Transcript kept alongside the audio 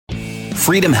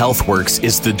Freedom HealthWorks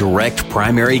is the direct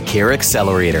primary care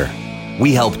accelerator.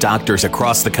 We help doctors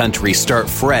across the country start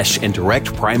fresh in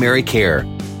direct primary care.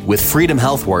 With Freedom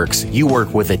HealthWorks, you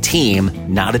work with a team,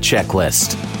 not a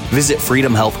checklist. Visit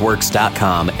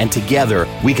freedomhealthworks.com and together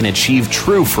we can achieve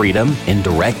true freedom in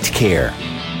direct care.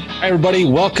 Hi, everybody.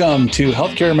 Welcome to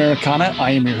Healthcare Americana.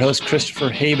 I am your host, Christopher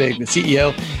Habig, the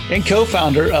CEO and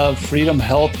co-founder of Freedom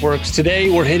HealthWorks. Today,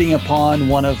 we're hitting upon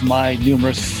one of my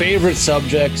numerous favorite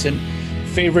subjects and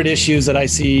favorite issues that I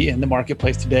see in the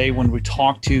marketplace today when we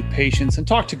talk to patients and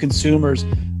talk to consumers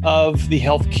of the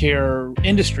healthcare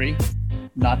industry,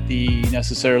 not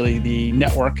necessarily the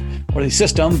network or the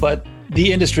system, but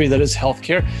the industry that is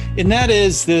healthcare. And that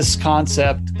is this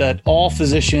concept that all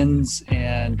physicians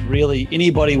and really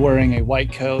anybody wearing a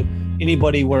white coat,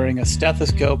 anybody wearing a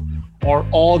stethoscope are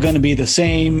all going to be the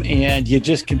same, and you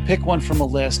just can pick one from a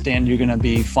list and you're going to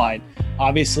be fine.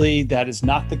 Obviously, that is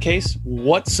not the case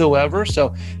whatsoever.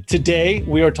 So today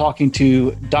we are talking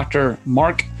to Dr.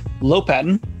 Mark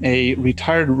Lopatin, a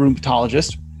retired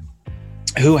rheumatologist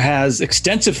who has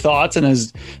extensive thoughts and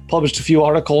has published a few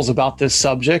articles about this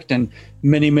subject and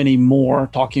many, many more,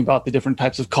 talking about the different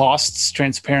types of costs,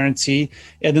 transparency,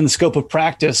 and then the scope of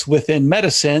practice within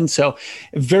medicine. So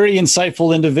a very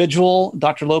insightful individual,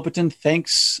 Dr. Lopatin.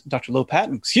 Dr.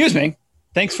 Lopatin, excuse me.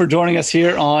 Thanks for joining us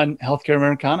here on Healthcare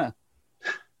Americana.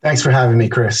 Thanks for having me,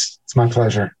 Chris. It's my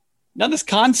pleasure. Now, this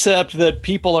concept that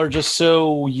people are just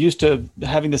so used to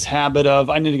having this habit of,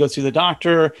 I need to go see the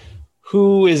doctor,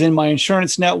 who is in my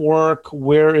insurance network,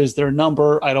 where is their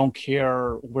number? I don't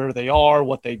care where they are,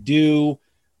 what they do.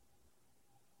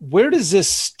 Where does this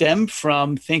stem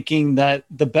from, thinking that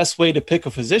the best way to pick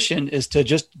a physician is to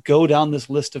just go down this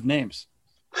list of names?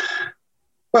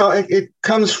 Well, it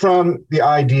comes from the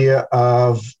idea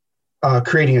of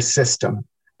creating a system,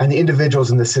 and the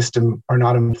individuals in the system are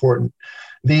not important.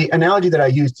 The analogy that I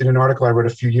used in an article I wrote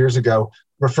a few years ago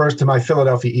refers to my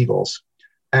Philadelphia Eagles.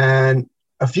 And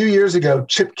a few years ago,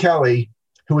 Chip Kelly,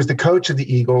 who was the coach of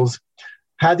the Eagles,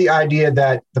 had the idea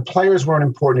that the players weren't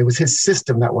important. It was his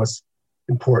system that was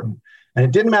important. And it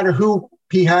didn't matter who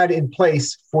he had in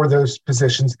place for those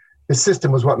positions. The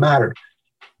system was what mattered.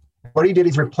 What he did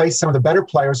is replace some of the better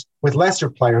players with lesser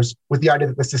players with the idea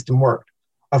that the system worked.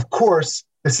 Of course,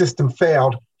 the system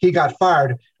failed. He got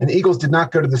fired, and the Eagles did not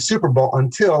go to the Super Bowl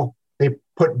until they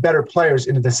put better players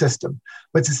into the system.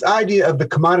 But it's this idea of the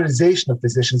commoditization of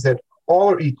physicians, that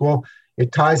all are equal.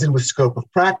 It ties in with scope of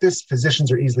practice.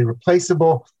 Physicians are easily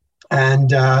replaceable. And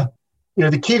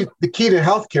the key to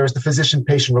healthcare is the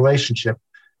physician-patient relationship.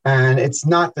 And it's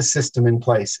not the system in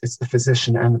place. It's the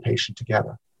physician and the patient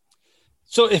together.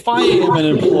 So if I am an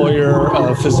employer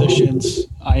of physicians,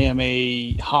 I am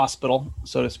a hospital,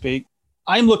 so to speak,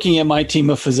 I'm looking at my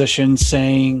team of physicians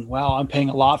saying, wow, I'm paying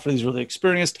a lot for these really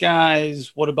experienced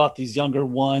guys. What about these younger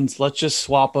ones? Let's just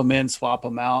swap them in, swap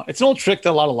them out. It's an old trick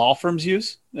that a lot of law firms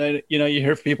use. You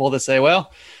hear people that say,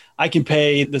 well, I can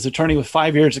pay this attorney with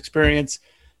 5 years experience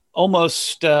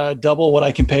almost double what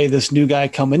I can pay this new guy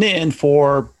coming in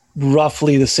for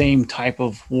roughly the same type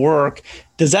of work.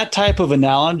 Does that type of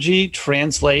analogy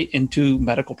translate into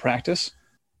medical practice?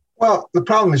 Well, the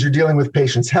problem is you're dealing with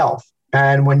patients' health.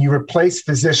 And when you replace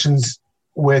physicians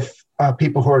with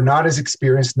people who are not as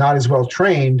experienced, not as well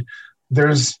trained,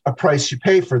 there's a price you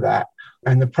pay for that.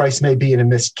 And the price may be in a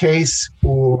missed case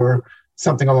or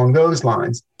something along those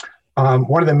lines.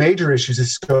 One of the major issues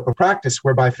is scope of practice,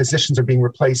 whereby physicians are being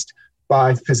replaced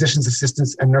by physician's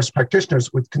assistants and nurse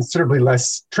practitioners with considerably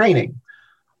less training.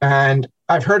 And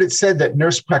I've heard it said that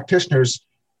nurse practitioners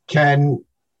can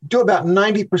do about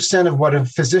 90% of what a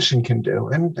physician can do.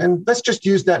 And let's just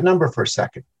use that number for a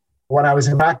second. When I was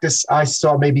in practice, I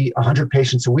saw maybe 100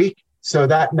 patients a week. So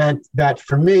that meant that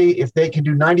for me, if they can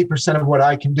do 90% of what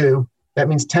I can do, that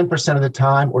means 10% of the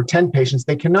time, or 10 patients,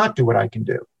 they cannot do what I can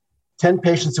do. 10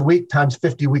 patients a week times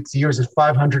 50 weeks a year is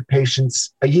 500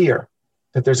 patients a year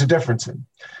that there's a difference in.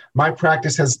 My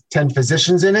practice has 10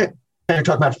 physicians in it. And you're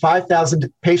talking about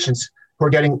 5,000 patients who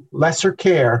are getting lesser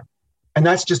care. And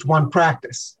that's just one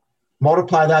practice.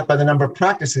 Multiply that by the number of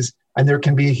practices, and there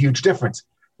can be a huge difference.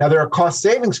 Now, there are cost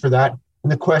savings for that.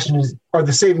 And the question is, are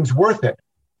the savings worth it?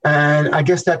 And I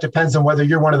guess that depends on whether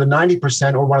you're one of the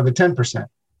 90% or one of the 10%.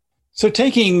 So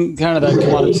taking kind of that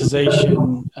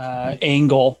commoditization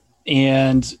angle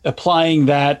and applying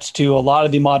that to a lot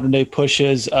of the modern day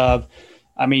pushes of,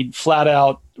 flat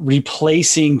out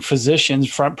replacing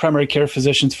physicians, primary care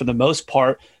physicians for the most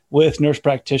part, with nurse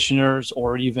practitioners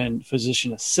or even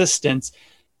physician assistants.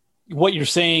 What you're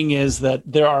saying is that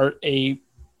there are a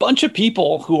bunch of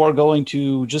people who are going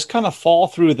to just kind of fall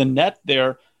through the net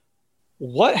there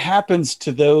What happens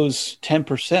to those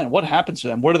 10%? What happens to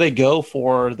them? Where do they go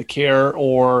for the care,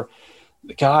 or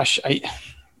the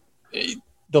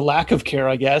lack of care,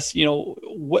 I guess?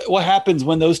 What happens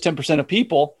when those 10% of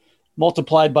people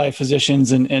multiplied by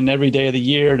physicians and every day of the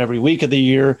year and every week of the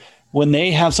year, when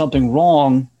they have something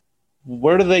wrong,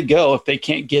 where do they go if they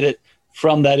can't get it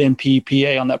from that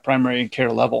NP/PA on that primary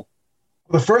care level?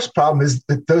 The first problem is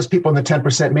that those people in the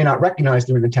 10% may not recognize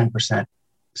they're in the 10%.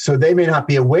 So they may not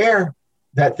be aware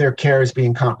that their care is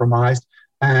being compromised,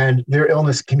 and their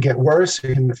illness can get worse,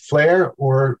 it can flare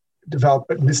or develop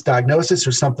a misdiagnosis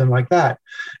or something like that.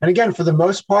 And again, for the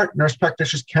most part, nurse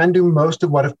practitioners can do most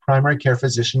of what a primary care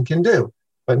physician can do,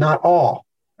 but not all.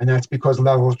 And that's because of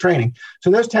level of training.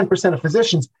 So those 10% of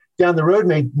physicians down the road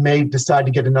may decide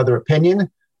to get another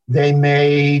opinion. They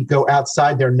may go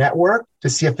outside their network to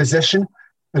see a physician.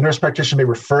 The nurse practitioner may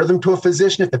refer them to a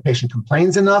physician if the patient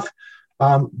complains enough.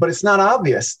 But it's not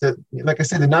obvious that, like I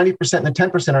said, the 90% and the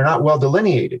 10% are not well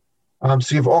delineated. So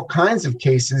you have all kinds of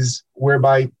cases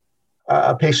whereby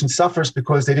a patient suffers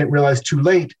because they didn't realize too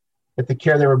late that the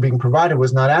care they were being provided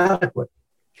was not adequate.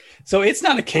 So it's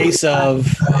not a case of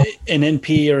an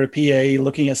NP or a PA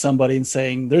looking at somebody and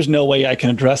saying, there's no way I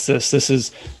can address this. This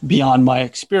is beyond my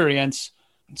experience.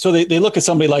 So they look at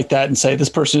somebody like that and say, this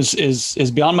person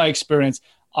is beyond my experience.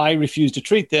 I refuse to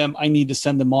treat them. I need to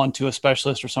send them on to a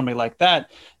specialist or somebody like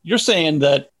that. You're saying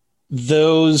that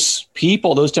those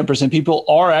people, those 10% people,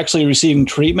 are actually receiving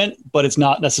treatment, but it's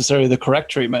not necessarily the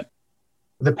correct treatment.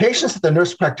 The patients that the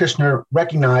nurse practitioner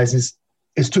recognizes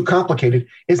is too complicated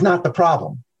is not the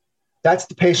problem. That's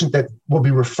the patient that will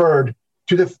be referred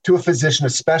to a physician, a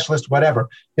specialist, whatever.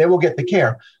 They will get the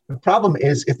care. The problem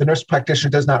is if the nurse practitioner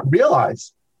does not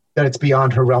realize that it's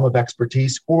beyond her realm of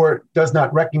expertise or does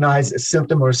not recognize a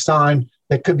symptom or a sign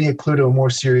that could be a clue to a more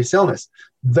serious illness.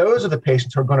 Those are the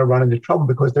patients who are going to run into trouble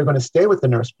because they're going to stay with the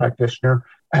nurse practitioner.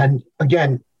 And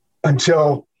again,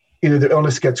 until either the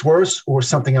illness gets worse or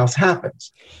something else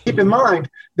happens. Keep in mind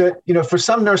that, for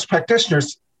some nurse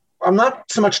practitioners, I'm not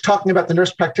so much talking about the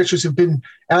nurse practitioners who've been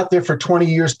out there for 20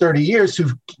 years, 30 years, who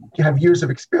have years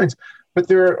of experience, but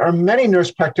there are many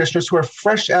nurse practitioners who are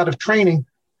fresh out of training,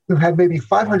 who had maybe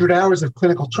 500 hours of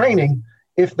clinical training,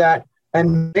 if that,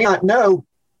 and may not know,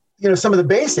 some of the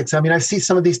basics. I mean, I see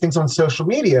some of these things on social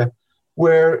media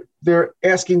where they're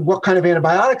asking what kind of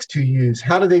antibiotics to use.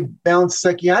 How do they balance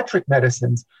psychiatric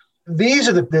medicines? These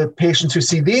are the patients who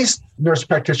see these nurse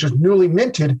practitioners newly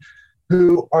minted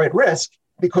who are at risk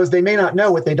because they may not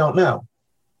know what they don't know.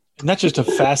 And that's just a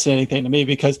fascinating thing to me,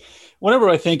 because whenever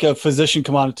I think of physician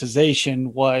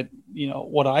commoditization,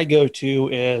 what I go to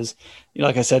is,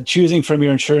 like I said, choosing from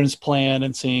your insurance plan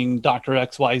and seeing Dr.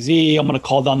 XYZ. I'm going to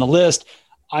call down the list.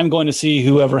 I'm going to see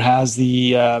whoever has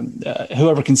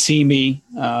whoever can see me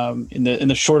in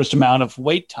the shortest amount of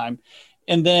wait time.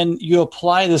 And then you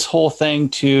apply this whole thing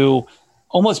to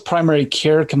almost primary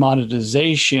care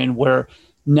commoditization, where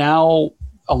now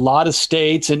a lot of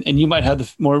states, and you might have the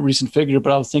more recent figure,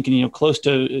 but I was thinking, close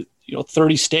to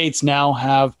 30 states now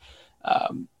have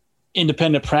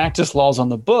independent practice laws on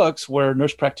the books where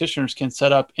nurse practitioners can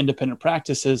set up independent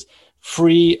practices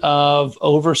free of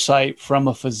oversight from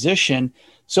a physician.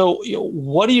 So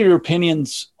what are your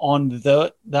opinions on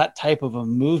that type of a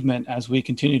movement as we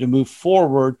continue to move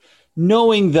forward,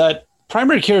 knowing that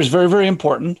primary care is very, very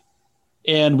important,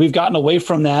 and we've gotten away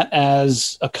from that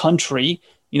as a country?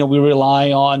 We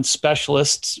rely on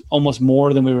specialists almost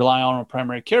more than we rely on our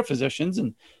primary care physicians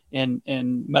and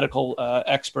medical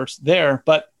experts there.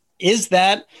 But is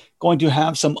that going to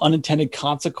have some unintended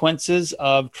consequences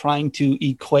of trying to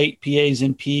equate PAs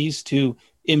and Ps to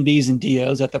MDs and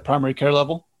DOs at the primary care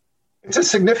level? It's a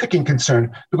significant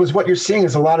concern because what you're seeing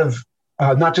is a lot of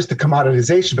not just the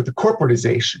commoditization, but the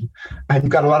corporatization. And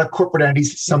you've got a lot of corporate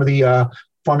entities. Some of the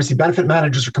pharmacy benefit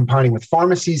managers are combining with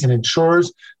pharmacies and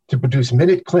insurers to produce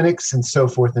minute clinics and so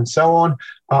forth and so on.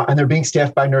 And they're being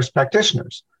staffed by nurse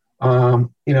practitioners. And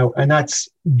that's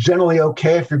generally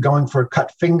okay if you're going for a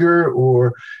cut finger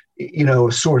or,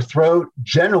 a sore throat,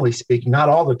 generally speaking, not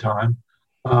all the time.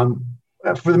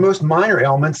 For the most minor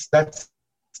ailments, that's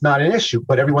not an issue,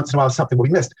 but every once in a while something will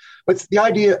be missed. But it's the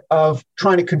idea of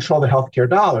trying to control the healthcare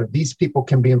dollar. These people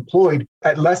can be employed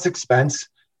at less expense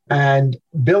and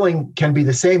billing can be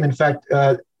the same. In fact,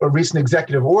 a recent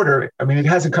executive order, it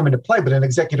hasn't come into play, but an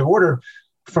executive order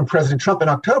from President Trump in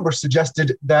October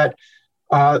suggested that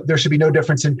there should be no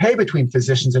difference in pay between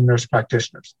physicians and nurse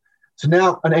practitioners. So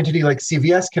now an entity like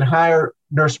CVS can hire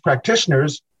nurse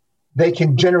practitioners. They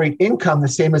can generate income the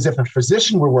same as if a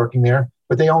physician were working there,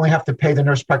 but they only have to pay the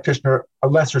nurse practitioner a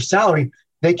lesser salary.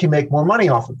 They can make more money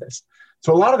off of this.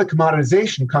 So a lot of the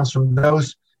commoditization comes from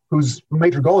those whose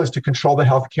major goal is to control the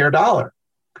healthcare dollar.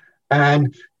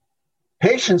 And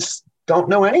patients don't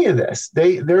know any of this.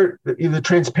 The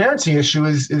transparency issue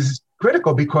is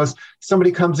critical because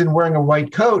somebody comes in wearing a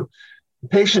white coat. The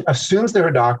patient assumes they're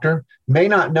a doctor, may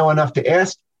not know enough to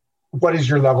ask, what is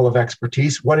your level of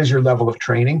expertise? What is your level of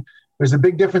training? There's a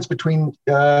big difference between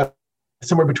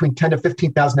somewhere between 10 to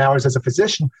 15,000 hours as a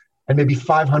physician and maybe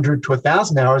 500 to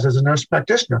 1,000 hours as a nurse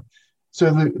practitioner.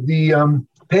 So the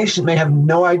patient may have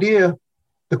no idea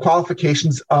the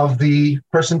qualifications of the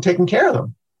person taking care of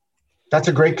them. That's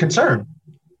a great concern.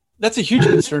 That's a huge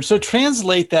concern. So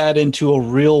translate that into a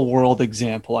real world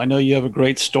example. I know you have a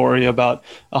great story about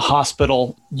a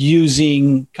hospital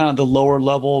using kind of the lower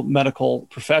level medical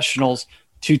professionals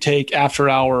to take after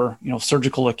hour,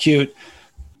 surgical acute.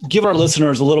 Give our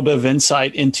listeners a little bit of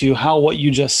insight into how what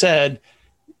you just said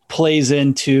plays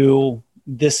into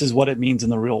this is what it means in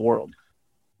the real world.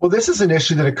 Well, this is an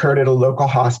issue that occurred at a local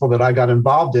hospital that I got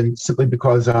involved in simply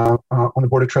because on the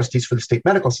board of trustees for the State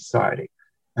Medical Society.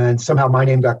 And somehow my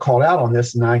name got called out on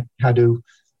this and I had to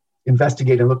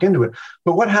investigate and look into it.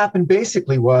 But what happened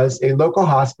basically was a local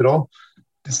hospital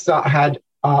had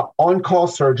on-call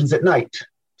surgeons at night.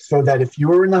 So that if you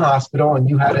were in the hospital and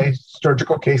you had a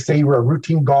surgical case, say you were a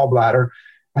routine gallbladder,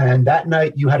 and that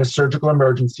night you had a surgical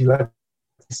emergency,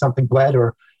 something bled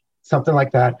or something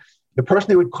like that, the person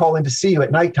they would call in to see you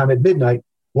at nighttime at midnight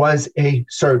was a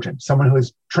surgeon, someone who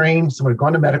is trained, someone who had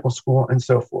gone to medical school and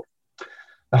so forth.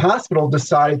 The hospital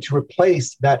decided to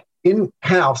replace that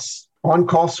in-house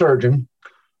on-call surgeon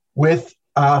with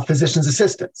physician's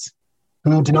assistants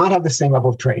who did not have the same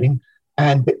level of training,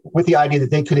 and with the idea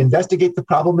that they could investigate the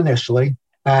problem initially.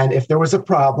 And if there was a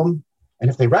problem, and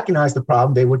if they recognized the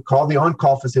problem, they would call the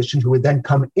on-call physician who would then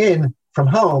come in from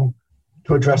home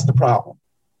to address the problem.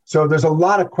 So there's a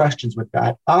lot of questions with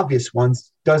that. Obvious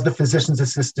ones. Does the physician's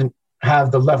assistant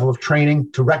have the level of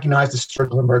training to recognize the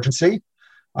surgical emergency?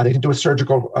 They didn't do a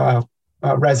surgical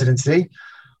residency.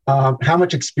 How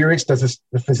much experience does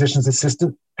the physician's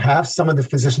assistant have? Some of the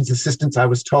physician's assistants, I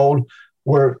was told,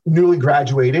 were newly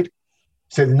graduated.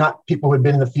 So they're not people who had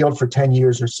been in the field for 10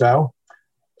 years or so.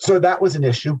 So that was an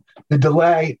issue. The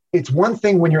delay, it's one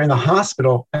thing when you're in the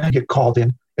hospital and you get called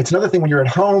in. It's another thing when you're at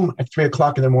home at 3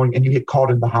 o'clock in the morning and you get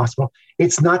called into the hospital.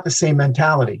 It's not the same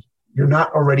mentality. You're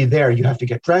not already there. You have to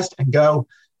get dressed and go.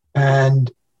 And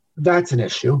that's an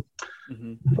issue.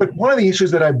 Mm-hmm. But one of the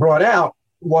issues that I brought out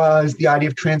was the idea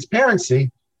of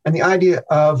transparency and the idea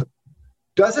of,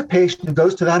 does a patient who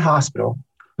goes to that hospital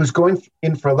who's going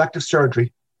in for elective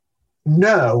surgery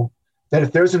know that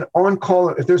if there's an on-call,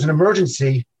 if there's an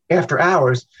emergency after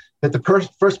hours, that the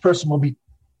first person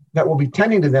that will be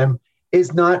tending to them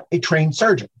is not a trained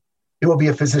surgeon. It will be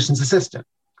a physician's assistant.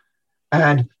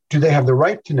 And do they have the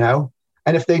right to know?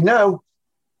 And if they know,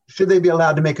 should they be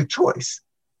allowed to make a choice?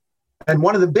 And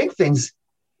one of the big things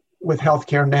with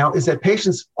healthcare now is that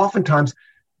patients oftentimes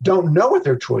don't know what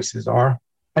their choices are.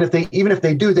 And even if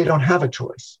they do, they don't have a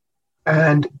choice.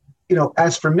 And,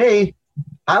 as for me,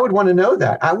 I would want to know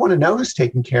that. I want to know who's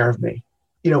taking care of me,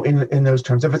 in those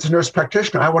terms. If it's a nurse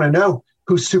practitioner, I want to know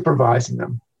who's supervising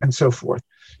them and so forth.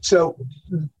 So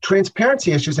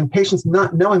transparency issues and patients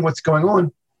not knowing what's going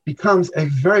on becomes a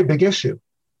very big issue.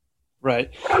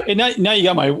 Right. And now you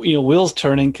got my wheels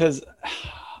turning, because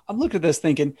I'm looking at this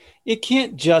thinking it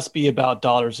can't just be about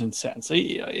dollars and cents.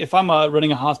 If I'm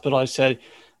running a hospital, I said,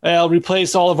 I'll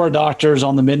replace all of our doctors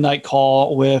on the midnight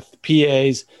call with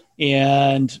PAs,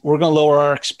 and we're going to lower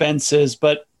our expenses.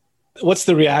 But what's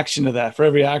the reaction to that? For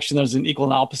every action, there's an equal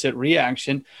and opposite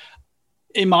reaction.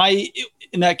 Am I,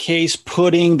 in that case,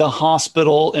 putting the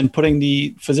hospital and putting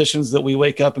the physicians that we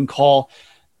wake up and call,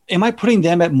 am I putting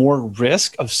them at more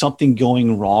risk of something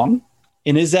going wrong?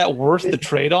 And is that worth the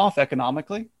trade-off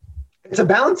economically? It's a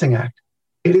balancing act.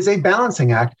 It is a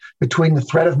balancing act between the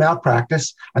threat of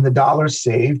malpractice and the dollars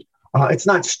saved. It's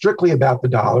not strictly about the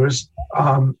dollars,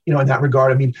 in that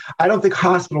regard. I mean, I don't think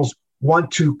hospitals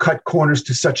want to cut corners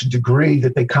to such a degree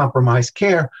that they compromise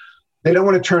care. They don't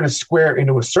want to turn a square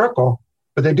into a circle,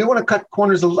 but they do want to cut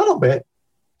corners a little bit,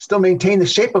 still maintain the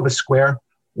shape of a square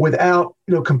without,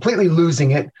 completely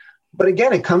losing it. But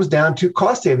again, it comes down to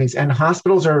cost savings, and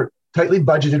hospitals are tightly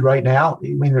budgeted right now. I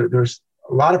mean, there's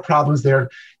a lot of problems there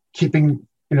keeping,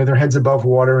 their heads above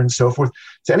water and so forth.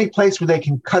 So any place where they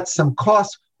can cut some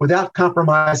costs without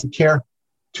compromising care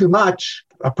too much,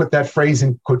 I'll put that phrase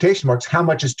in quotation marks, how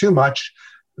much is too much,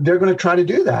 they're going to try to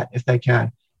do that if they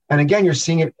can. And again, you're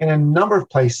seeing it in a number of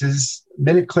places,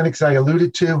 minute clinics I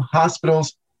alluded to,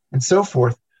 hospitals, and so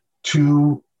forth,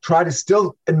 to try to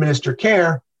still administer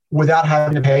care without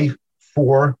having to pay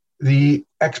for the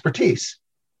expertise.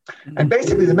 And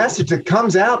basically the message that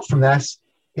comes out from this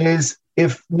is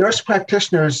if nurse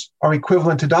practitioners are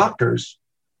equivalent to doctors,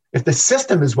 if the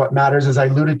system is what matters, as I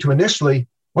alluded to initially,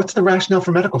 what's the rationale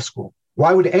for medical school?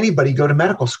 Why would anybody go to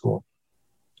medical school?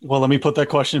 Well, let me put that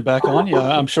question back on you.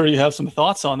 I'm sure you have some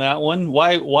thoughts on that one.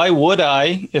 Why would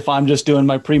I, if I'm just doing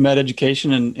my pre-med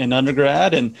education in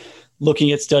undergrad and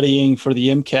looking at studying for the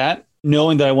MCAT,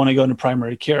 knowing that I want to go into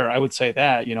primary care? I would say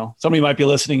that, somebody might be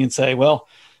listening and say, well,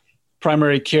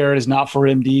 primary care is not for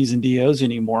MDs and DOs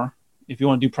anymore. If you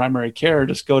want to do primary care,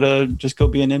 just go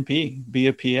be an NP, be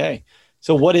a PA.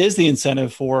 So what is the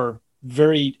incentive for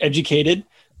very educated,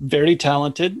 very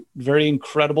talented, very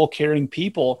incredible, caring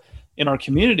people in our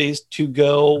communities to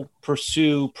go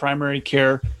pursue primary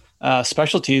care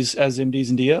specialties as MDs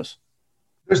and DOs?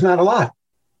 There's not a lot.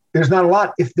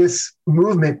 If this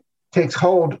movement takes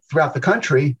hold throughout the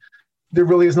country, there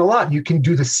really isn't a lot. You can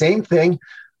do the same thing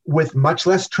with much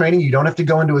less training. You don't have to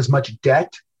go into as much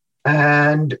debt.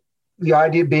 And the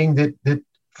idea being that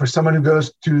for someone who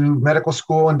goes to medical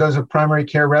school and does a primary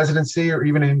care residency or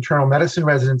even an internal medicine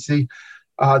residency,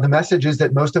 the message is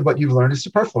that most of what you've learned is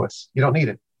superfluous. You don't need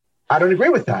it. I don't agree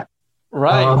with that.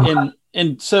 Right.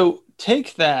 And so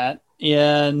take that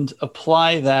and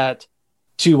apply that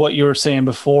to what you were saying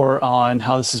before on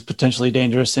how this is potentially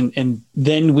dangerous. And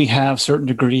then we have certain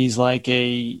degrees like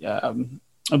I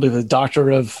believe a doctor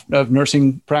of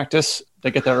nursing practice. Did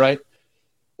I get that right?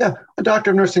 Yeah. A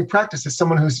doctor of nursing practice is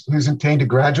someone who's attained a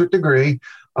graduate degree,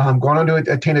 gone on to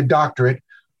attain a doctorate,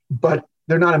 but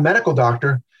they're not a medical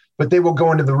doctor, but they will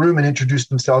go into the room and introduce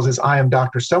themselves as I am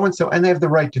Dr. So-and-so, and they have the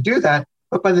right to do that.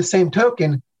 But by the same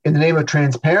token, in the name of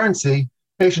transparency,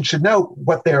 patients should know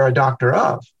what they're a doctor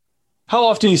of. How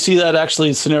often do you see that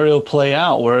actually scenario play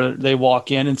out where they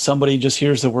walk in and somebody just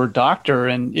hears the word doctor?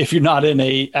 And if you're not in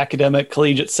a academic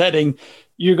collegiate setting,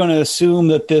 you're going to assume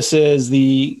that this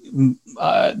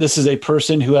is a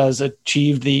person who has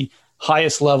achieved the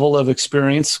highest level of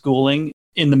experience schooling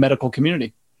in the medical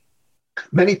community.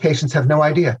 Many patients have no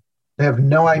idea. They have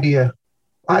no idea.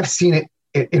 I've seen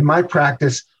it in my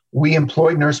practice. We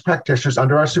employed nurse practitioners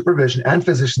under our supervision and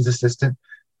physician's assistant,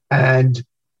 and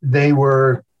they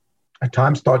were at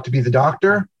times thought to be the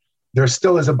doctor. There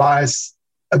still is a bias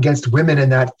against women in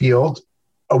that field.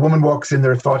 A woman walks in,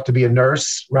 they're thought to be a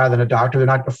nurse rather than a doctor. They're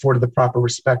not afforded the proper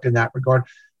respect in that regard.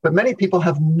 But many people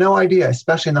have no idea,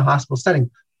 especially in the hospital setting,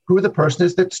 who the person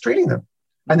is that's treating them.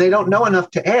 And they don't know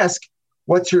enough to ask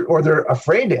or they're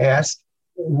afraid to ask,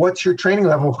 what's your training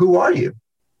level? Who are you?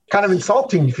 Kind of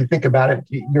insulting if you think about it.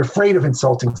 You're afraid of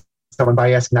insulting someone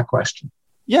by asking that question.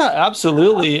 Yeah,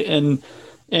 absolutely.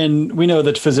 And we know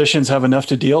that physicians have enough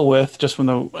to deal with just from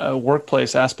the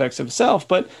workplace aspects of itself.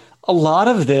 But a lot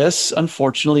of this,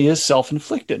 unfortunately, is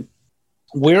self-inflicted.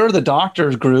 Where are the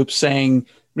doctors groups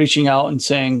reaching out and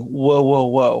saying, whoa, whoa,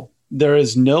 whoa, there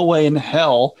is no way in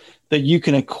hell that you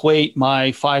can equate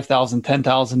my 5,000,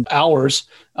 10,000 hours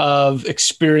of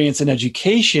experience and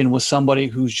education with somebody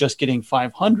who's just getting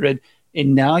 500.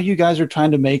 And now you guys are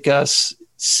trying to make us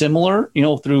similar,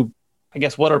 through, I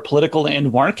guess, what are political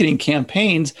and marketing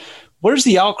campaigns. Where's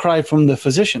the outcry from the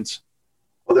physicians?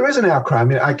 Well, there is an outcry. I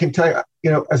mean, I can tell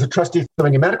you, as a trustee of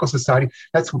Pennsylvania Medical Society,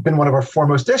 that's been one of our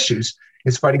foremost issues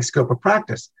is fighting scope of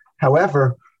practice.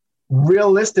 However,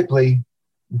 realistically,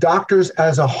 doctors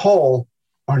as a whole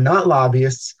are not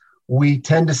lobbyists. We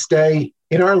tend to stay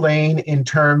in our lane in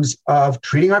terms of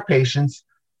treating our patients.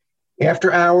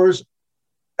 After hours,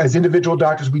 as individual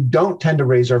doctors, we don't tend to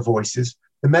raise our voices.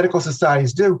 The medical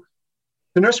societies do.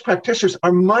 The nurse practitioners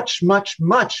are much, much,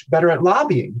 much better at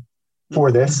lobbying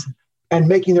for this and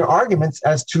making their arguments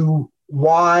as to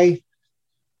why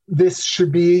this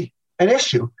should be an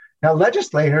issue. Now,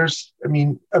 legislators,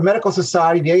 a medical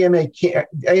society, the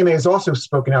AMA has also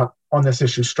spoken out on this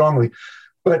issue strongly,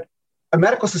 but a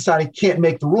medical society can't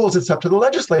make the rules. It's up to the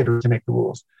legislators to make the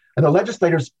rules. And the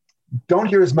legislators don't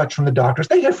hear as much from the doctors.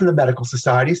 They hear from the medical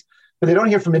societies, but they don't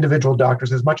hear from individual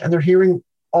doctors as much. And they're hearing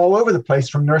all over the place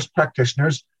from nurse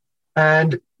practitioners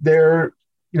and their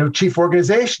chief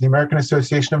organization, the American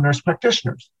Association of Nurse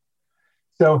Practitioners.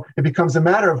 So it becomes a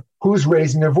matter of who's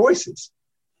raising their voices.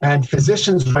 And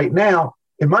physicians right now,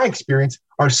 in my experience,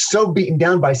 are so beaten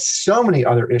down by so many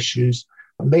other issues,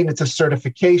 maintenance of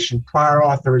certification, prior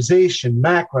authorization,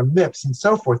 MACRA, MIPS, and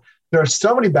so forth. There are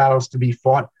so many battles to be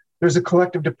fought. There's a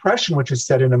collective depression which is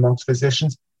set in amongst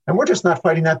physicians, and we're just not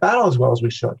fighting that battle as well as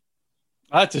we should.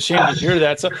 That's a shame to hear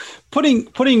that. So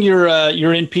putting your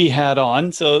NP hat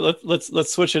on, so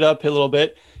let's switch it up a little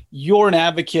bit. You're an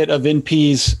advocate of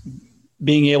NPs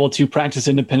being able to practice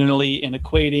independently and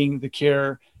equating the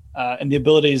care and the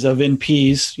abilities of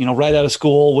NPs, right out of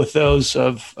school with those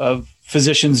of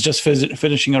physicians just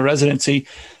finishing a residency.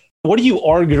 What are you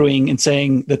arguing in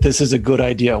saying that this is a good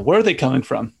idea? Where are they coming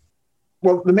from?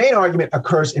 Well, the main argument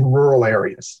occurs in rural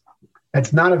areas.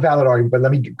 It's not a valid argument, but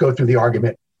let me go through the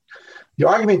argument. The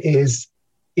argument is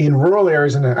in rural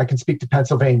areas, and I can speak to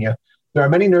Pennsylvania, there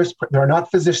are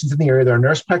not physicians in the area, there are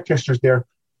nurse practitioners there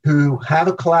who have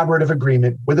a collaborative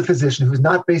agreement with a physician who's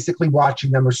not basically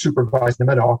watching them or supervising them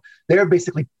at all. They're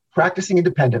basically practicing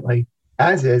independently,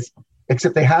 as is,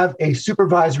 except they have a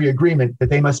supervisory agreement that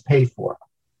they must pay for.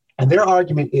 And their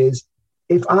argument is,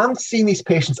 if I'm seeing these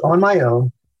patients on my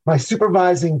own, my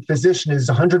supervising physician is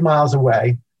 100 miles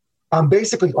away, I'm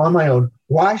basically on my own,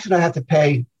 why should I have to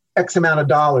pay X amount of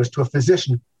dollars to a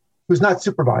physician who's not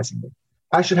supervising me?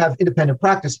 I should have independent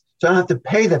practice, so I don't have to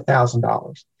pay the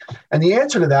 $1,000. And the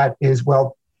answer to that is,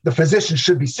 well, the physician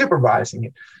should be supervising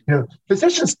it.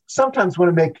 Physicians sometimes want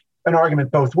to make an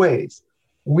argument both ways.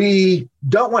 We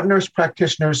don't want nurse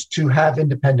practitioners to have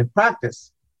independent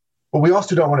practice, but we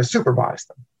also don't want to supervise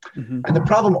them. Mm-hmm. And the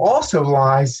problem also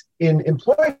lies in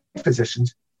employed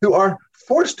physicians who are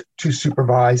forced to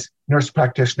supervise nurse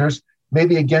practitioners,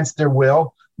 maybe against their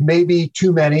will, maybe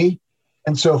too many,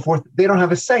 and so forth. They don't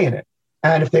have a say in it.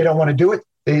 And if they don't want to do it,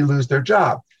 they lose their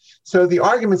job. So the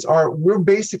arguments are, we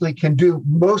basically can do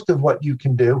most of what you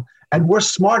can do, and we're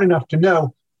smart enough to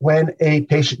know when a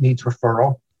patient needs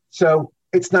referral. So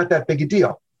it's not that big a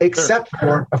deal, except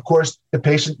for, of course,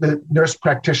 the nurse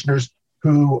practitioners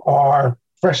who are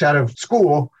fresh out of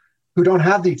school, who don't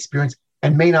have the experience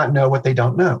and may not know what they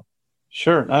don't know.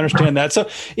 Sure, I understand that. So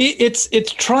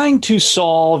it's trying to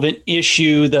solve an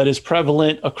issue that is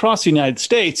prevalent across the United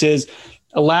States, is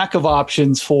a lack of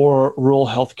options for rural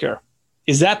healthcare.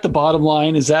 Is that the bottom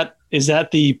line? Is that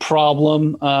the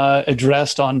problem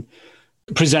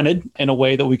presented in a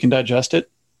way that we can digest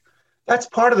it? That's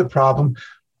part of the problem.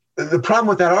 The problem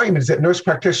with that argument is that nurse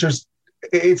practitioners,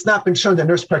 it's not been shown that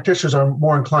nurse practitioners are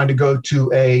more inclined to go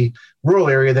to a rural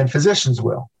area than physicians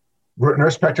will.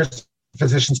 Nurse practitioners,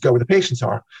 physicians go where the patients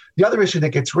are. The other issue that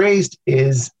gets raised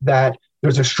is that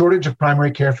there's a shortage of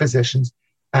primary care physicians,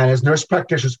 and as nurse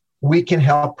practitioners, we can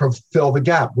help fill the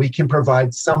gap. We can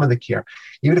provide some of the care.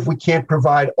 Even if we can't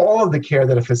provide all of the care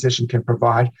that a physician can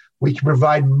provide, we can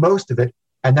provide most of it,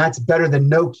 and that's better than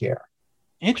no care.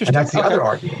 Interesting. And that's the other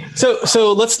argument.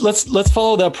 So let's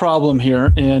follow that problem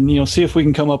here and see if we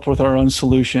can come up with our own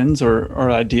solutions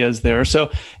or ideas there.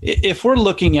 So if we're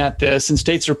looking at this and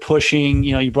states are pushing,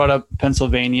 you brought up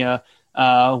Pennsylvania,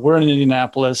 we're in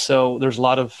Indianapolis, so there's a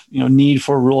lot of need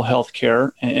for rural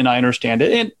healthcare, and I understand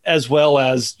it, and as well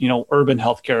as urban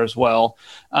healthcare as well.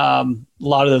 A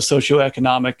lot of the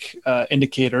socioeconomic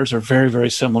indicators are very, very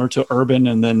similar to urban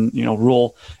and then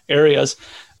rural areas.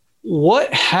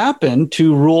 What happened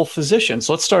to rural physicians?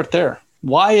 Let's start there.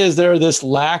 Why is there this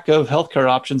lack of healthcare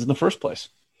options in the first place?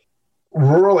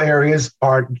 Rural areas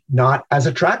are not as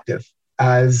attractive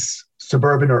as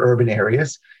suburban or urban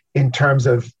areas in terms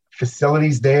of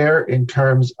facilities there, in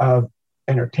terms of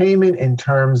entertainment, in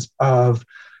terms of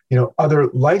other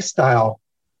lifestyle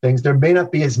things. There may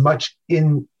not be as much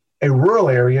in a rural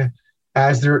area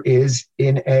as there is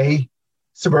in a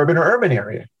suburban or urban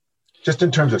area, just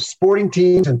in terms of sporting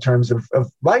teams, in terms of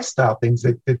lifestyle things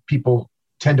that people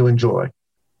tend to enjoy.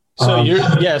 So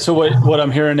So what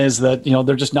I'm hearing is that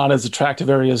they're just not as attractive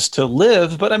areas to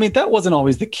live. But I mean, that wasn't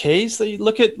always the case.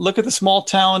 Look at the small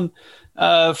town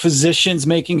physicians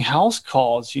making house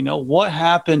calls. What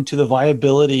happened to the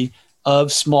viability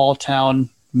of small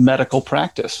town medical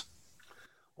practice?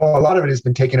 Well, a lot of it has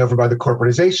been taken over by the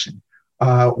corporatization,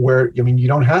 where you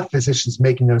don't have physicians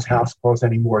making those house calls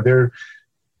anymore. They're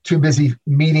too busy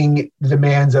meeting the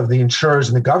demands of the insurers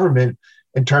and the government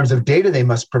in terms of data they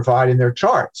must provide in their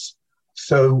charts.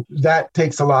 So that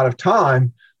takes a lot of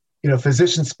time.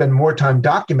 Physicians spend more time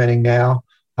documenting now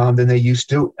than they used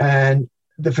to. And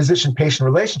the physician-patient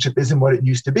relationship isn't what it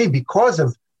used to be because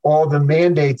of all the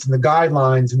mandates and the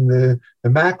guidelines and the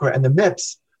MACRA and the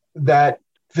MIPS that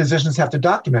physicians have to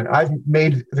document. I've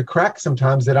made the crack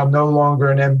sometimes that I'm no longer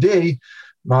an MD.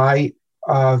 My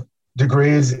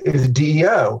degree is a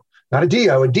DEO, not a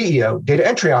DO, a DEO, data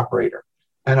entry operator.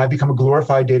 And I become a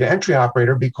glorified data entry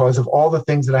operator because of all the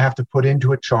things that I have to put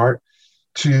into a chart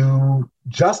to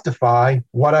justify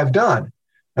what I've done.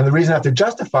 And the reason I have to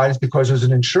justify it is because there's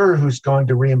an insurer who's going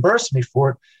to reimburse me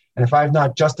for it. And if I've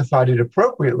not justified it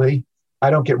appropriately, I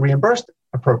don't get reimbursed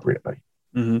appropriately.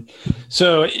 Mm-hmm.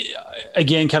 So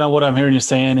again, kind of what I'm hearing you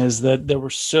saying is that there were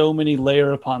so many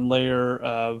layer upon layer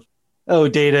of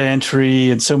data entry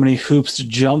and so many hoops to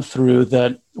jump through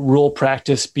that rural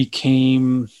practice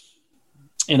became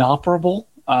inoperable.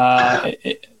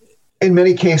 In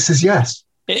many cases, yes.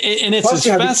 And it's just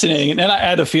fascinating. And I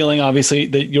had a feeling, obviously,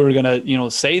 that you were going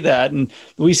to, say that. And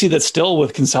we see that still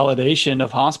with consolidation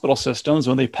of hospital systems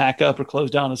when they pack up or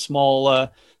close down a small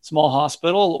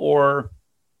hospital. Or,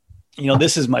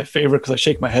 this is my favorite because I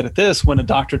shake my head at this when a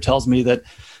doctor tells me that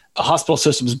a hospital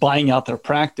system is buying out their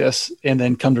practice and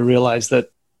then come to realize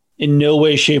that in no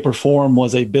way, shape, or form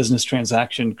was a business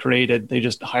transaction created. They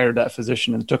just hired that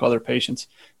physician and took all their patients.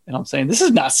 And I'm saying, this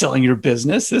is not selling your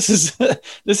business. This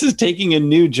is taking a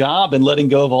new job and letting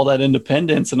go of all that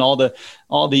independence and all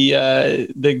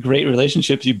the great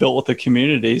relationships you built with the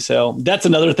community. So that's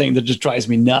another thing that just drives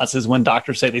me nuts is when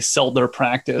doctors say they sold their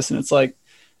practice, and it's like,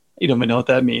 you don't even know what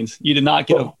that means. You did not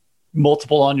get a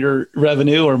multiple on your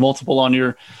revenue or multiple on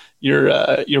your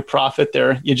profit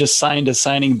there. You just signed a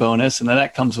signing bonus, and then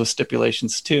that comes with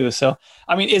stipulations too. So,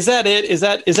 I mean, is that it? Is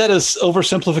that a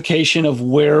oversimplification of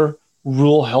where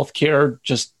rural healthcare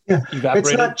just evaporated?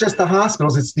 It's not just the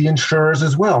hospitals, it's the insurers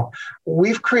as well.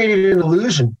 We've created an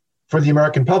illusion for the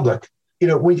American public.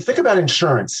 When you think about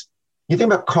insurance, you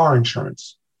think about car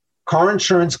insurance. Car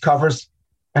insurance covers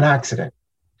an accident.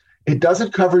 It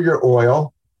doesn't cover your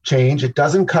oil change. It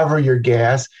doesn't cover your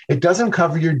gas. It doesn't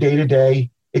cover your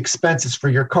day-to-day expenses for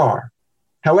your car.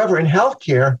 However, in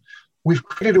healthcare, we've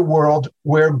created a world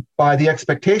whereby the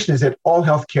expectation is that all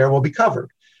healthcare will be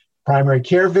covered. Primary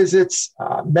care visits,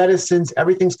 medicines,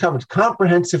 everything's covered.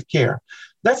 Comprehensive care.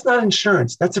 That's not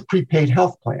insurance. That's a prepaid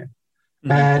health plan.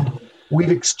 Mm-hmm. And we've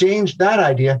exchanged that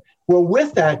idea. Well,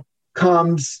 with that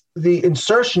comes the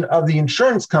insertion of the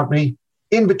insurance company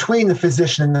in between the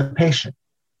physician and the patient.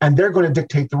 And they're going to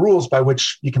dictate the rules by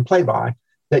which you can play by,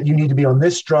 that you need to be on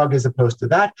this drug as opposed to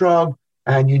that drug,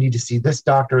 and you need to see this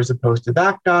doctor as opposed to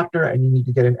that doctor, and you need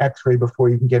to get an X-ray before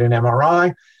you can get an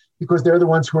MRI, because they're the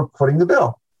ones who are footing the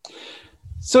bill.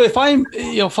 So if I'm,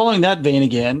 following that vein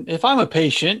again, if I'm a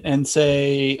patient and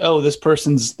say, oh, this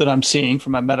person's that I'm seeing for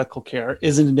my medical care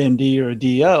isn't an MD or a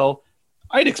DO,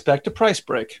 I'd expect a price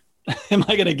break. Am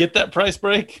I going to get that price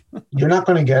break? You're not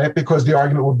going to get it, because the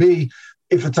argument will be,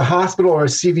 if it's a hospital or a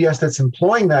CVS that's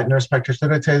employing that nurse practitioner, they're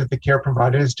going to tell you that the care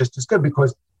provided is just as good,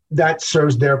 because that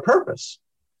serves their purpose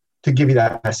to give you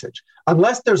that message.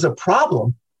 Unless there's a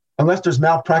problem, unless there's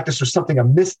malpractice or something, a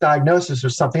misdiagnosis or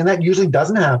something, and that usually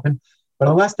doesn't happen. But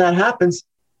unless that happens,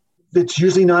 it's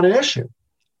usually not an issue.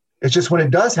 It's just when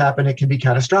it does happen, it can be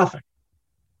catastrophic.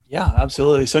 Yeah,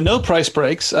 absolutely. So no price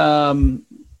breaks.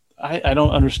 I don't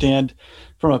understand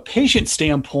from a patient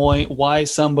standpoint why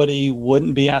somebody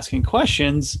wouldn't be asking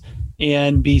questions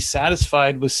and be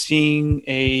satisfied with seeing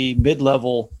a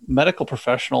mid-level medical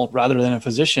professional rather than a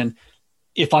physician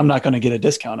if I'm not going to get a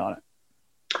discount on it.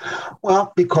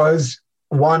 Well, because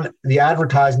one, the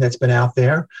advertising that's been out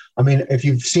there. I mean, if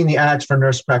you've seen the ads for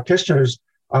nurse practitioners,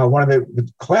 one of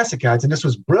the classic ads, and this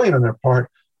was brilliant on their part,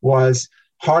 was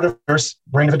heart of a nurse,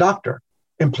 brain of a doctor,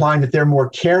 implying that they're more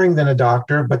caring than a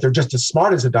doctor, but they're just as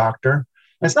smart as a doctor.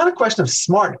 And it's not a question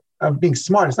of being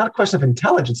smart. It's not a question of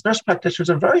intelligence. Nurse practitioners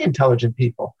are very intelligent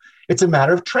people. It's a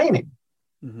matter of training.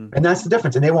 Mm-hmm. And that's the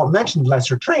difference. And they won't mention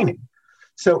lesser training.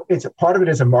 So it's part of it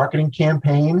is a marketing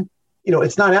campaign.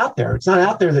 It's not out there. It's not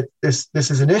out there that this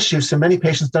is an issue. So many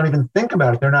patients don't even think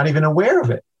about it. They're not even aware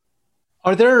of it.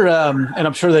 Are there, and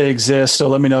I'm sure they exist, so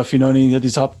let me know if you know any of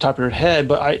these off the top of your head,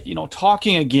 but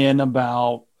talking again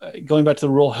about going back to the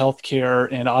rural healthcare,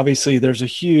 and obviously there's a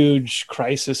huge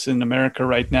crisis in America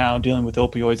right now dealing with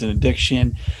opioids and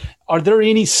addiction. Are there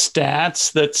any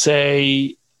stats that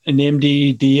say an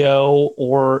MD, DO,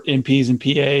 or NPs and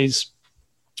PAs,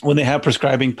 when they have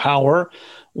prescribing power,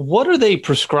 what are they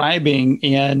prescribing,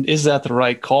 and is that the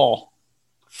right call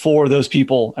for those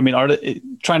people? I mean, are they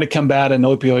trying to combat an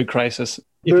opioid crisis?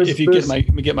 If you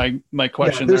get my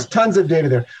question, there's tons of data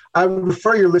there. I would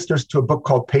refer your listeners to a book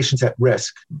called Patients at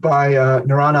Risk by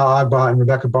Naran Al-Agba and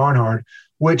Rebecca Barnhart,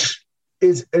 which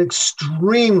is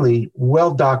extremely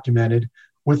well documented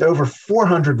with over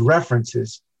 400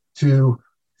 references to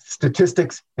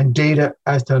statistics and data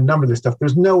as to a number of this stuff.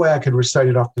 There's no way I could recite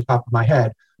it off the top of my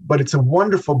head, but it's a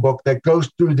wonderful book that goes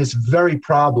through this very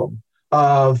problem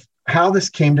of how this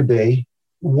came to be,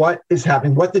 what is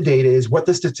happening, what the data is, what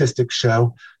the statistics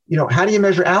show. How do you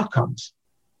measure outcomes?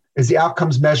 Is the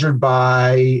outcomes measured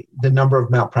by the number of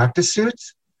malpractice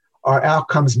suits? Are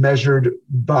outcomes measured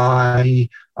by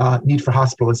need for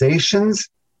hospitalizations?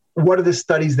 What are the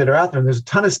studies that are out there? And there's a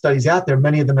ton of studies out there.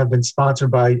 Many of them have been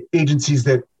sponsored by agencies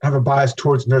that have a bias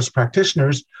towards nurse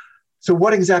practitioners. So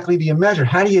what exactly do you measure?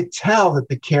 How do you tell that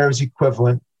the care is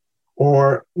equivalent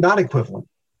or not equivalent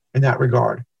in that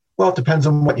regard? Well, it depends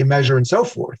on what you measure and so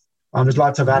forth. There's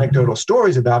lots of anecdotal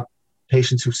stories about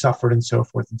patients who suffered and so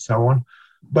forth and so on.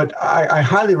 But I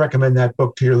highly recommend that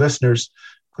book to your listeners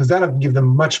because that'll give them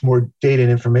much more data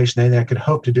and information than I could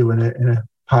hope to do in a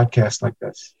podcast like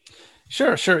this.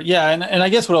 Sure. Yeah. And I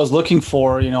guess what I was looking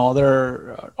for,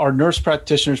 there are nurse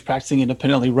practitioners practicing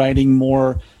independently writing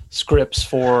more scripts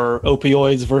for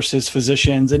opioids versus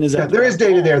physicians. And there is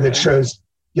data there that shows,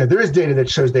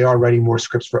 they are writing more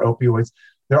scripts for opioids.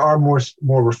 There are more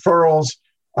referrals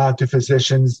to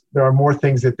physicians. There are more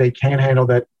things that they can handle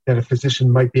that a physician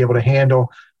might be able to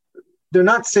handle. They're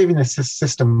not saving the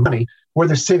system money. Where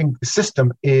they're saving the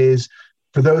system is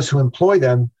for those who employ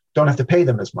them don't have to pay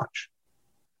them as much.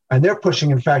 And they're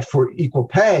pushing, in fact, for equal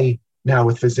pay now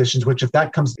with physicians, which if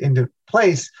that comes into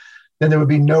place, then there would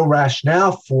be no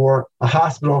rationale for a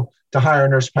hospital to hire a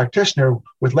nurse practitioner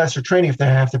with lesser training if they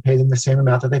have to pay them the same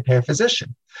amount that they pay a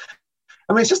physician.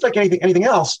 I mean, it's just like anything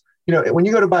else. When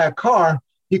you go to buy a car,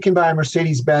 you can buy a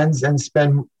Mercedes-Benz and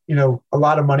spend, a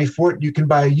lot of money for it. You can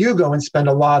buy a Yugo and spend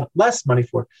a lot less money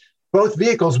for it. Both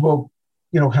vehicles will,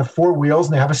 have four wheels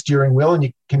and they have a steering wheel and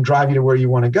you can drive you to where you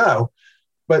want to go.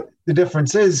 But the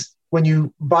difference is when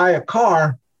you buy a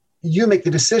car, you make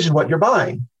the decision what you're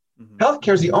buying. Mm-hmm.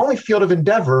 Healthcare is the only field of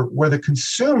endeavor where the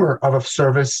consumer of a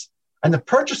service and the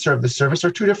purchaser of the service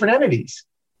are two different entities.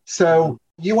 So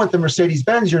you want the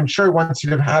Mercedes-Benz, your insurer wants you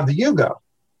to have the Yugo.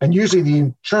 And usually the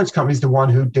insurance company is the one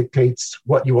who dictates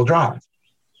what you will drive.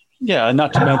 Yeah, and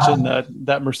not to mention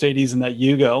that Mercedes and that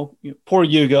Yugo, poor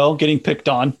Yugo, getting picked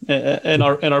on in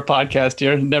our podcast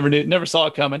here. Never saw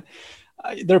it coming.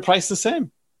 They're priced the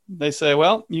same. They say,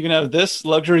 well, you can have this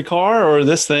luxury car or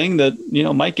this thing that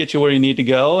might get you where you need to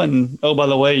go. And oh, by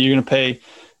the way, you're going to pay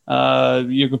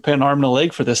an arm and a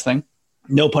leg for this thing.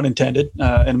 No pun intended in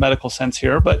a medical sense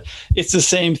here, but it's the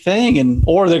same thing.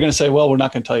 Or they're going to say, well, we're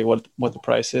not going to tell you what the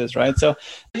price is, right? So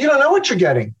you don't know what you're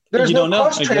getting. There's no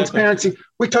cost transparency. Exactly.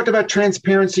 We talked about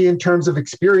transparency in terms of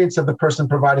experience of the person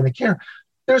providing the care.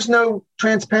 There's no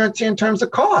transparency in terms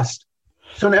of cost.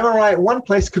 So an MRI at one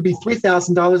place could be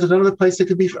 $3,000. At another place, it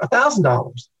could be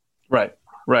 $1,000.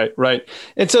 Right.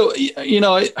 And so,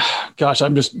 gosh,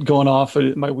 I'm just going off.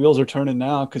 My wheels are turning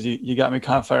now because you got me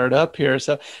kind of fired up here.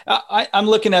 So I'm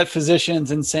looking at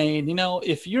physicians and saying,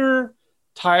 if you're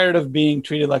tired of being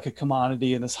treated like a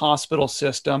commodity in this hospital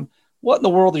system, what in the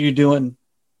world are you doing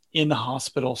in the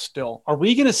hospital still? Are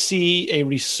we going to see a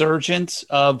resurgence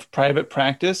of private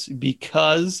practice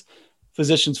because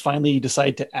physicians finally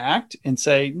decide to act and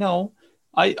say, no,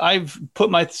 I've put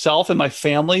myself and my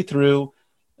family through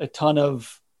a ton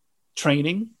of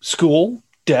training, school,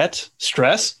 debt,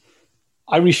 stress.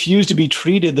 I refuse to be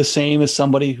treated the same as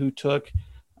somebody who took,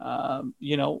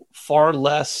 far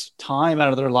less time out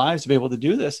of their lives to be able to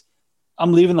do this.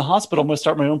 I'm leaving the hospital. I'm going to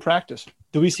start my own practice.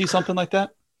 Do we see something like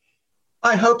that?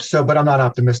 I hope so, but I'm not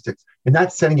optimistic. In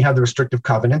that setting, you have the restrictive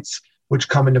covenants, which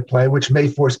come into play, which may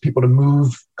force people to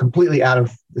move completely out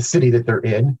of the city that they're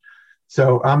in.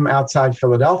 So I'm outside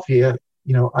Philadelphia.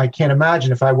 I can't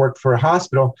imagine if I worked for a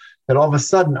hospital that all of a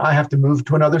sudden I have to move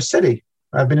to another city.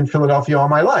 I've been in Philadelphia all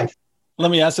my life.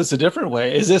 Let me ask this a different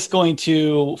way. Is this going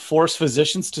to force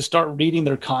physicians to start reading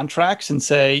their contracts and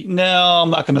say, no, I'm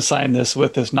not going to sign this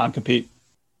with this non-compete?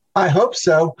 I hope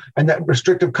so. And that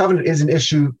restrictive covenant is an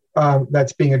issue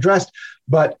that's being addressed.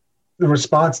 But the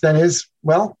response then is,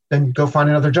 well, then go find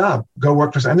another job, go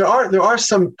work for. And there are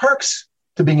some perks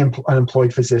to being an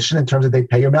employed physician in terms of they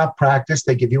pay your malpractice,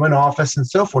 they give you an office and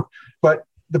so forth. But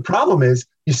the problem is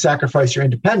you sacrifice your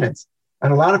independence.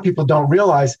 And a lot of people don't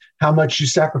realize how much you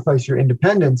sacrifice your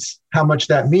independence, how much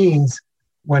that means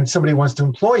when somebody wants to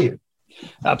employ you.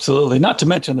 Absolutely. Not to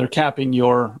mention they're capping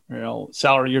your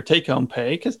salary, your take-home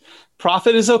pay, because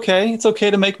profit is okay. It's okay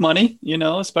to make money,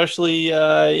 especially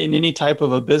in any type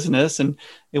of a business. And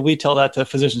we tell that to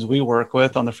physicians we work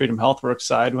with on the Freedom HealthWorks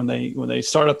side when they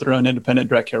start up their own independent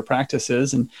direct care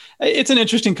practices. And it's an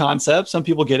interesting concept. Some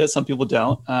people get it, some people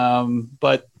don't.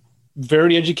 But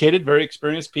very educated, very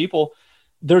experienced people.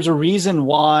 There's a reason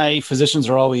why physicians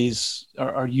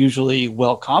are usually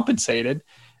well compensated.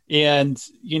 And,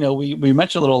 we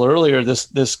mentioned a little earlier,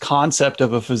 this concept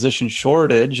of a physician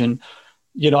shortage. And,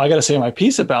 I got to say my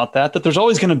piece about that there's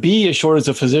always going to be a shortage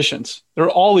of physicians. There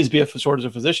will always be a shortage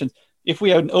of physicians. If we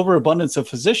had an overabundance of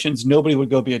physicians, nobody would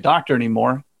go be a doctor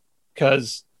anymore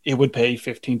because it would pay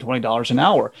 $15, $20 an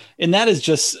hour. And that is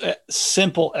just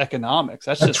simple economics.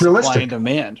 That's just realistic. Supply and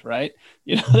demand, right?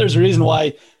 There's a reason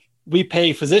why we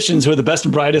pay physicians who are the best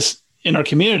and brightest in our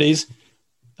communities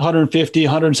 $150,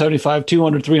 $175,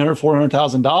 $200, $300,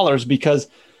 $400,000 because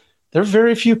there are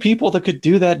very few people that could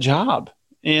do that job.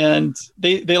 And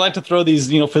they like to throw these,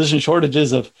 physician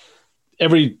shortages of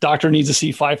every doctor needs to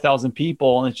see 5,000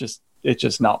 people. And it's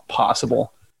just not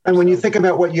possible. And when you think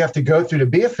about what you have to go through to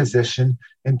be a physician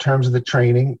in terms of the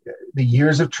training, the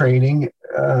years of training,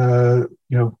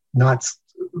 not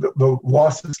the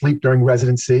loss of sleep during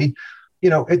residency,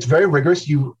 it's very rigorous.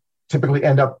 You typically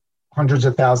end up hundreds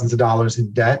of thousands of dollars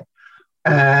in debt.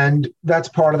 And that's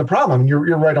part of the problem.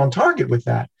 You're right on target with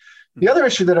that. The other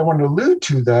issue that I want to allude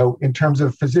to, though, in terms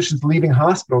of physicians leaving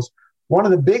hospitals, one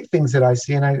of the big things that I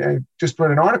see, and I just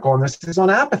wrote an article on this, is on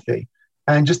apathy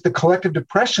and just the collective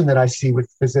depression that I see with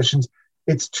physicians.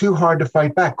 It's too hard to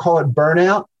fight back. Call it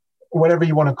burnout, whatever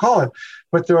you want to call it.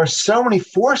 But there are so many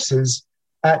forces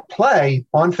at play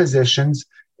on physicians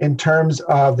in terms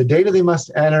of the data they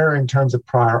must enter, in terms of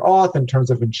prior auth, in terms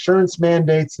of insurance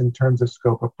mandates, in terms of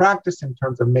scope of practice, in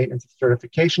terms of maintenance of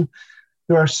certification.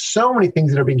 There are so many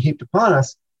things that are being heaped upon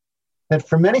us that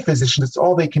for many physicians, it's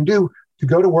all they can do to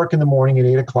go to work in the morning at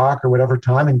 8 o'clock or whatever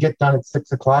time and get done at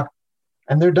 6 o'clock,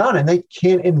 and they're done. And they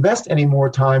can't invest any more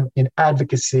time in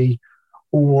advocacy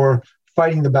or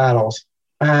fighting the battles.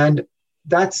 And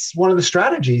that's one of the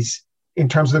strategies in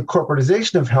terms of the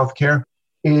corporatization of healthcare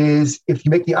is if you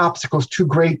make the obstacles too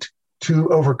great to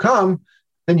overcome,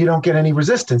 then you don't get any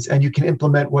resistance and you can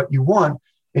implement what you want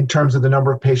in terms of the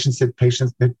number of patients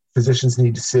that physicians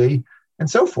need to see and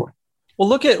so forth. Well,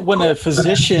 look at when a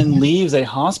physician leaves a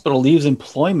hospital, leaves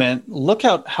employment, look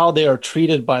at how they are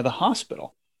treated by the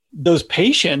hospital. Those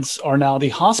patients are now the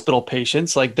hospital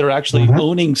patients, like they're actually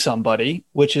owning somebody,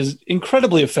 which is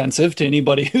incredibly offensive to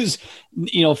anybody who's,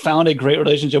 found a great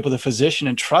relationship with a physician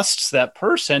and trusts that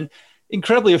person.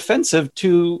 Incredibly offensive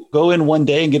to go in one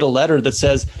day and get a letter that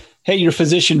says, hey, your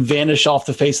physician vanished off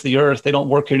the face of the earth. They don't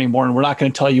work here anymore, and we're not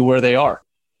going to tell you where they are.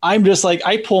 I'm just like,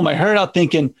 I pull my hair out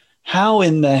thinking, how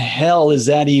in the hell is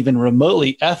that even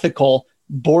remotely ethical,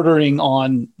 bordering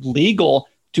on legal,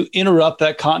 to interrupt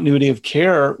that continuity of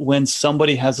care when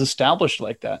somebody has established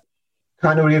like that?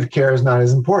 Continuity of care is not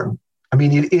as important. I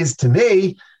mean, it is to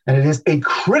me, and it is a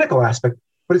critical aspect,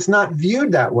 but it's not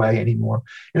viewed that way anymore.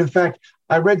 And in fact,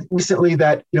 I read recently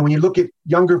that, when you look at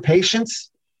younger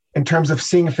patients in terms of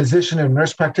seeing a physician and a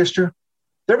nurse practitioner,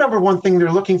 their number one thing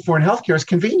they're looking for in healthcare is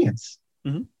convenience.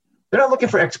 Mm-hmm. They're not looking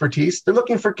for expertise. They're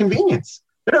looking for convenience.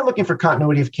 They're not looking for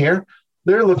continuity of care.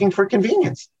 They're looking for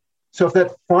convenience. So if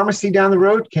that pharmacy down the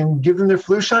road can give them their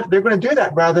flu shot, they're going to do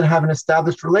that rather than have an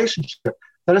established relationship.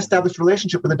 That established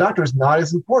relationship with the doctor is not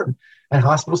as important, and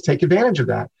hospitals take advantage of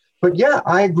that. But yeah,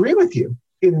 I agree with you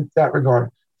in that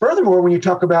regard. Furthermore, when you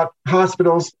talk about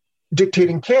hospitals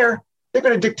dictating care, they're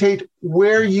going to dictate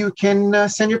where you can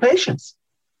send your patients.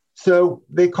 So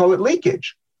they call it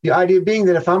leakage. The idea being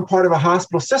that if I'm part of a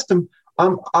hospital system,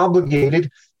 I'm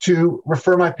obligated to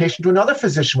refer my patient to another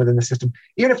physician within the system,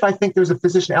 even if I think there's a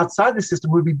physician outside the system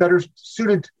who would be better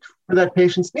suited for that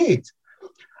patient's needs.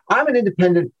 I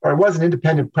was an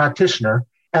independent practitioner,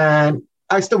 and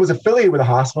I still was affiliated with a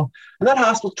hospital, and that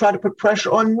hospital tried to put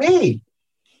pressure on me.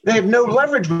 They have no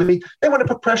leverage with me. They want to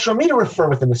put pressure on me to refer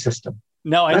within the system.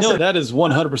 Now, I know that is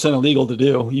 100% illegal to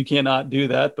do. You cannot do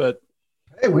that, but...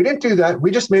 Hey, we didn't do that.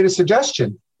 We just made a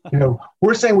suggestion.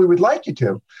 We're saying we would like you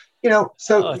to.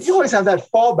 So you always have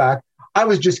that fallback. I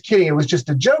was just kidding. It was just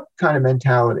a joke kind of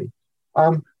mentality.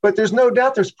 But there's no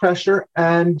doubt there's pressure.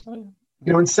 And,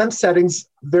 in some settings,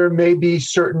 there may be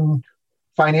certain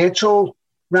financial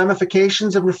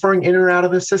ramifications of referring in or out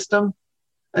of the system,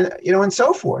 and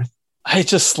so forth.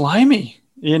 It's just slimy.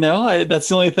 That's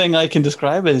the only thing I can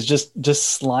describe it as just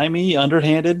slimy,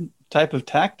 underhanded type of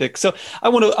tactic. So I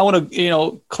want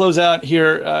to close out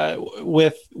here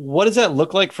with what does that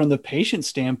look like from the patient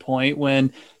standpoint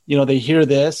when they hear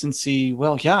this and see,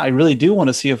 well, yeah, I really do want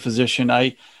to see a physician.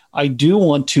 I do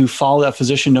want to follow that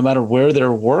physician no matter where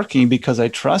they're working because I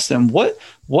trust them. What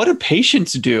do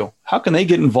patients do? How can they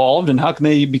get involved and how can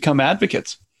they become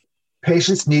advocates?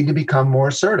 Patients need to become more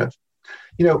assertive.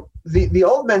 The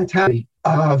old mentality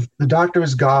of the doctor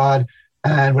is God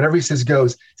and whatever he says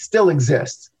goes still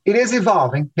exists. It is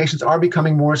evolving. Patients are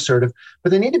becoming more assertive,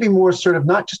 but they need to be more assertive,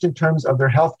 not just in terms of their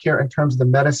healthcare, in terms of the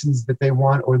medicines that they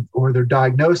want or their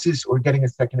diagnosis or getting a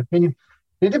second opinion.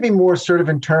 They need to be more assertive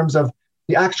in terms of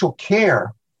the actual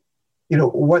care,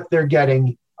 what they're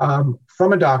getting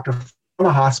from a doctor, from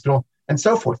a hospital, and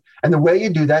so forth. And the way you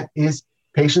do that is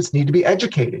patients need to be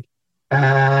educated,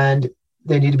 and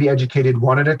they need to be educated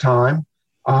one at a time.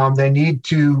 They need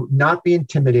to not be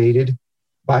intimidated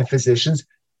by physicians,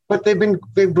 but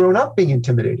they've grown up being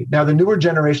intimidated. Now, the newer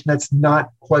generation, that's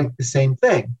not quite the same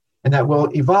thing, and that will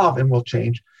evolve and will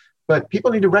change. But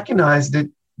people need to recognize that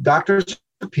doctors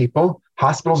are people,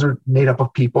 hospitals are made up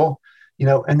of people,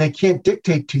 and they can't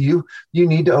dictate to you. You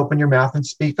need to open your mouth and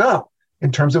speak up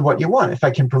in terms of what you want. If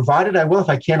I can provide it, I will. If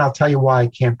I can't, I'll tell you why I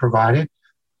can't provide it.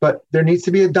 but there needs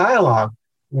to be a dialogue.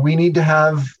 We need to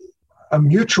have a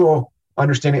mutual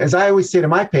understanding. As I always say to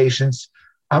my patients,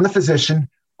 I'm the physician.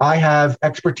 I have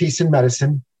expertise in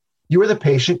medicine. You are the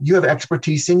patient. You have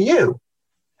expertise in you.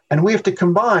 And we have to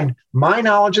combine my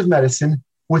knowledge of medicine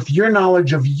with your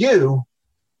knowledge of you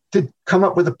to come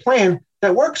up with a plan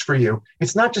that works for you.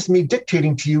 It's not just me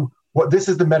dictating to you what this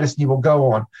is the medicine you will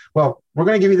go on. Well, we're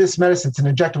going to give you this medicine. It's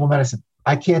an injectable medicine.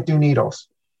 I can't do needles.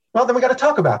 Well, then we got to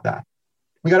talk about that.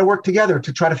 We got to work together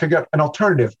to try to figure out an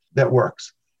alternative that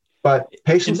works. But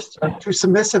patients are too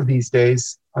submissive these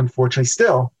days, unfortunately,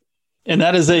 still. And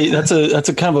that's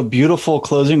a kind of a beautiful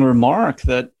closing remark,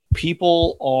 that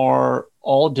people are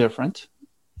all different.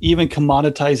 Even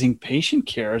commoditizing patient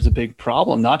care is a big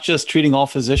problem, not just treating all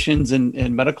physicians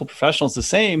and medical professionals the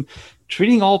same,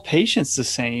 treating all patients the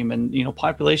same. And,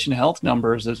 population health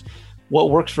numbers is what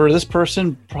works for this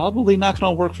person, probably not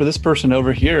going to work for this person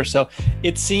over here. So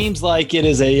it seems like it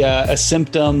is a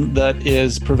symptom that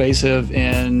is pervasive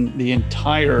in the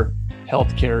entire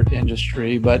healthcare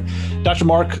industry. But Dr.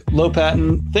 Mark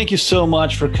Lopatin, thank you so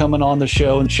much for coming on the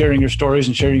show and sharing your stories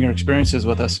and sharing your experiences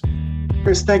with us.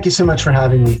 Chris, thank you so much for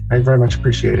having me. I very much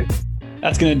appreciate it.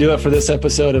 That's going to do it for this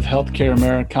episode of Healthcare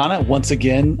Americana. Once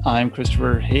again, I'm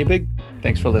Christopher Habig.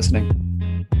 Thanks for listening.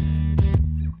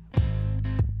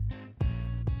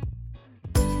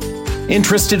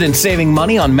 Interested in saving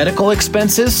money on medical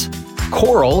expenses?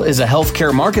 Coral is a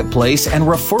healthcare marketplace and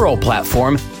referral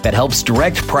platform that helps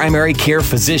direct primary care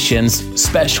physicians,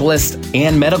 specialists,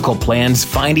 and medical plans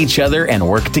find each other and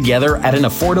work together at an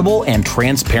affordable and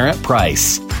transparent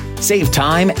price. Save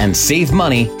time and save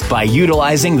money by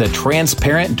utilizing the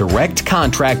transparent direct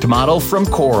contract model from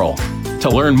Coral. To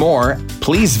learn more,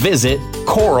 please visit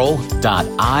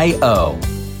coral.io.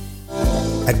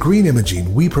 At Green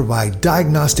Imaging, we provide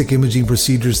diagnostic imaging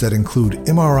procedures that include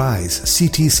MRIs,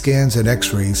 CT scans, and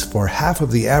X-rays for half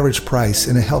of the average price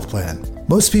in a health plan.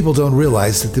 Most people don't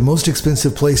realize that the most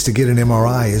expensive place to get an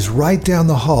MRI is right down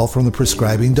the hall from the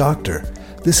prescribing doctor.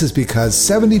 This is because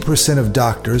 70% of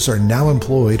doctors are now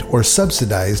employed or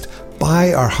subsidized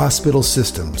by our hospital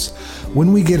systems.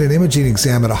 When we get an imaging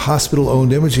exam at a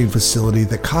hospital-owned imaging facility,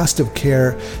 the cost of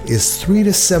care is 3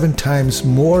 to 7 times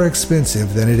more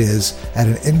expensive than it is at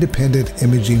an independent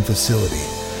imaging facility.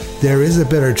 There is a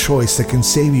better choice that can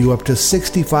save you up to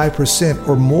 65%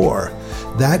 or more.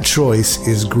 That choice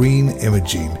is Green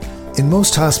Imaging. In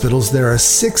most hospitals, there are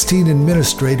 16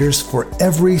 administrators for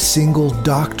every single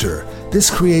doctor. This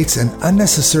creates an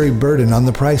unnecessary burden on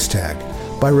the price tag.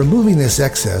 By removing this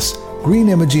excess, Green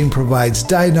Imaging provides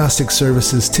diagnostic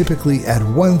services typically at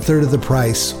 1/3 of the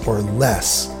price or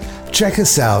less. Check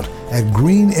us out at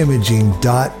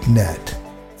greenimaging.net.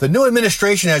 The new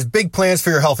administration has big plans for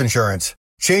your health insurance,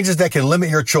 changes that can limit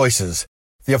your choices.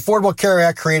 The Affordable Care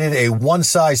Act created a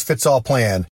one-size-fits-all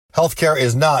plan. Healthcare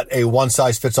is not a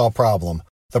one-size-fits-all problem.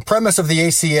 The premise of the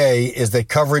ACA is that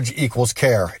coverage equals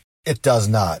care. It does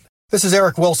not. This is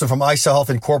Eric Wilson from iCell Health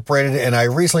Incorporated, and I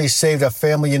recently saved a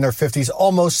family in their 50s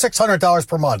almost $600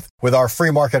 per month with our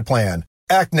free market plan.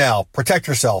 Act now. Protect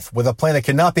yourself with a plan that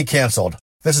cannot be canceled.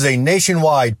 This is a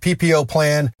nationwide PPO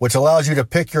plan, which allows you to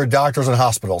pick your doctors and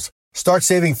hospitals. Start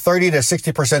saving 30 to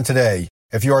 60% today.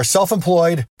 If you are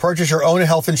self-employed, purchase your own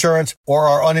health insurance, or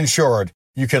are uninsured,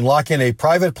 you can lock in a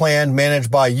private plan managed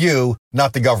by you,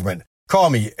 not the government. Call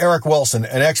me, Eric Wilson,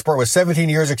 an expert with 17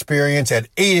 years experience at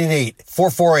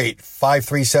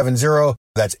 888-448-5370.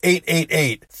 That's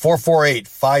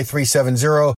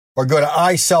 888-448-5370. Or go to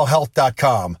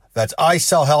iCellHealth.com. That's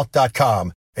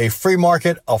iCellHealth.com. A free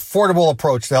market, affordable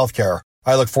approach to healthcare.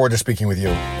 I look forward to speaking with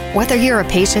you. Whether you're a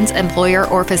patient, employer,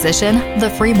 or physician, the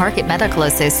Free Market Medical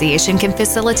Association can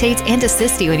facilitate and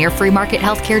assist you in your free market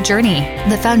healthcare journey.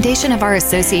 The foundation of our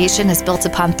association is built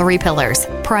upon 3 pillars: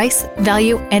 price,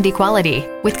 value, and equality,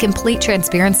 with complete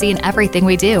transparency in everything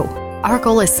we do. Our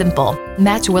goal is simple: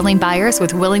 match willing buyers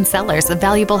with willing sellers of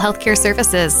valuable healthcare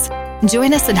services.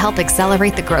 Join us and help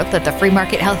accelerate the growth of the free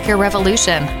market healthcare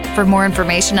revolution. For more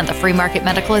information on the Free Market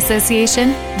Medical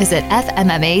Association, visit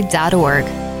fmma.org.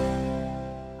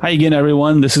 Hi again,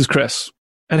 everyone. This is Chris.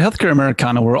 At Healthcare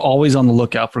Americana, we're always on the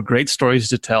lookout for great stories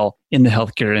to tell in the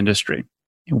healthcare industry,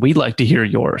 and we'd like to hear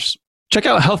yours. Check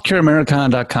out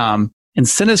healthcareamericana.com and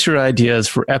send us your ideas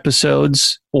for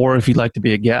episodes, or if you'd like to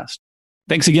be a guest.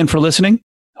 Thanks again for listening.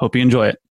 Hope you enjoy it.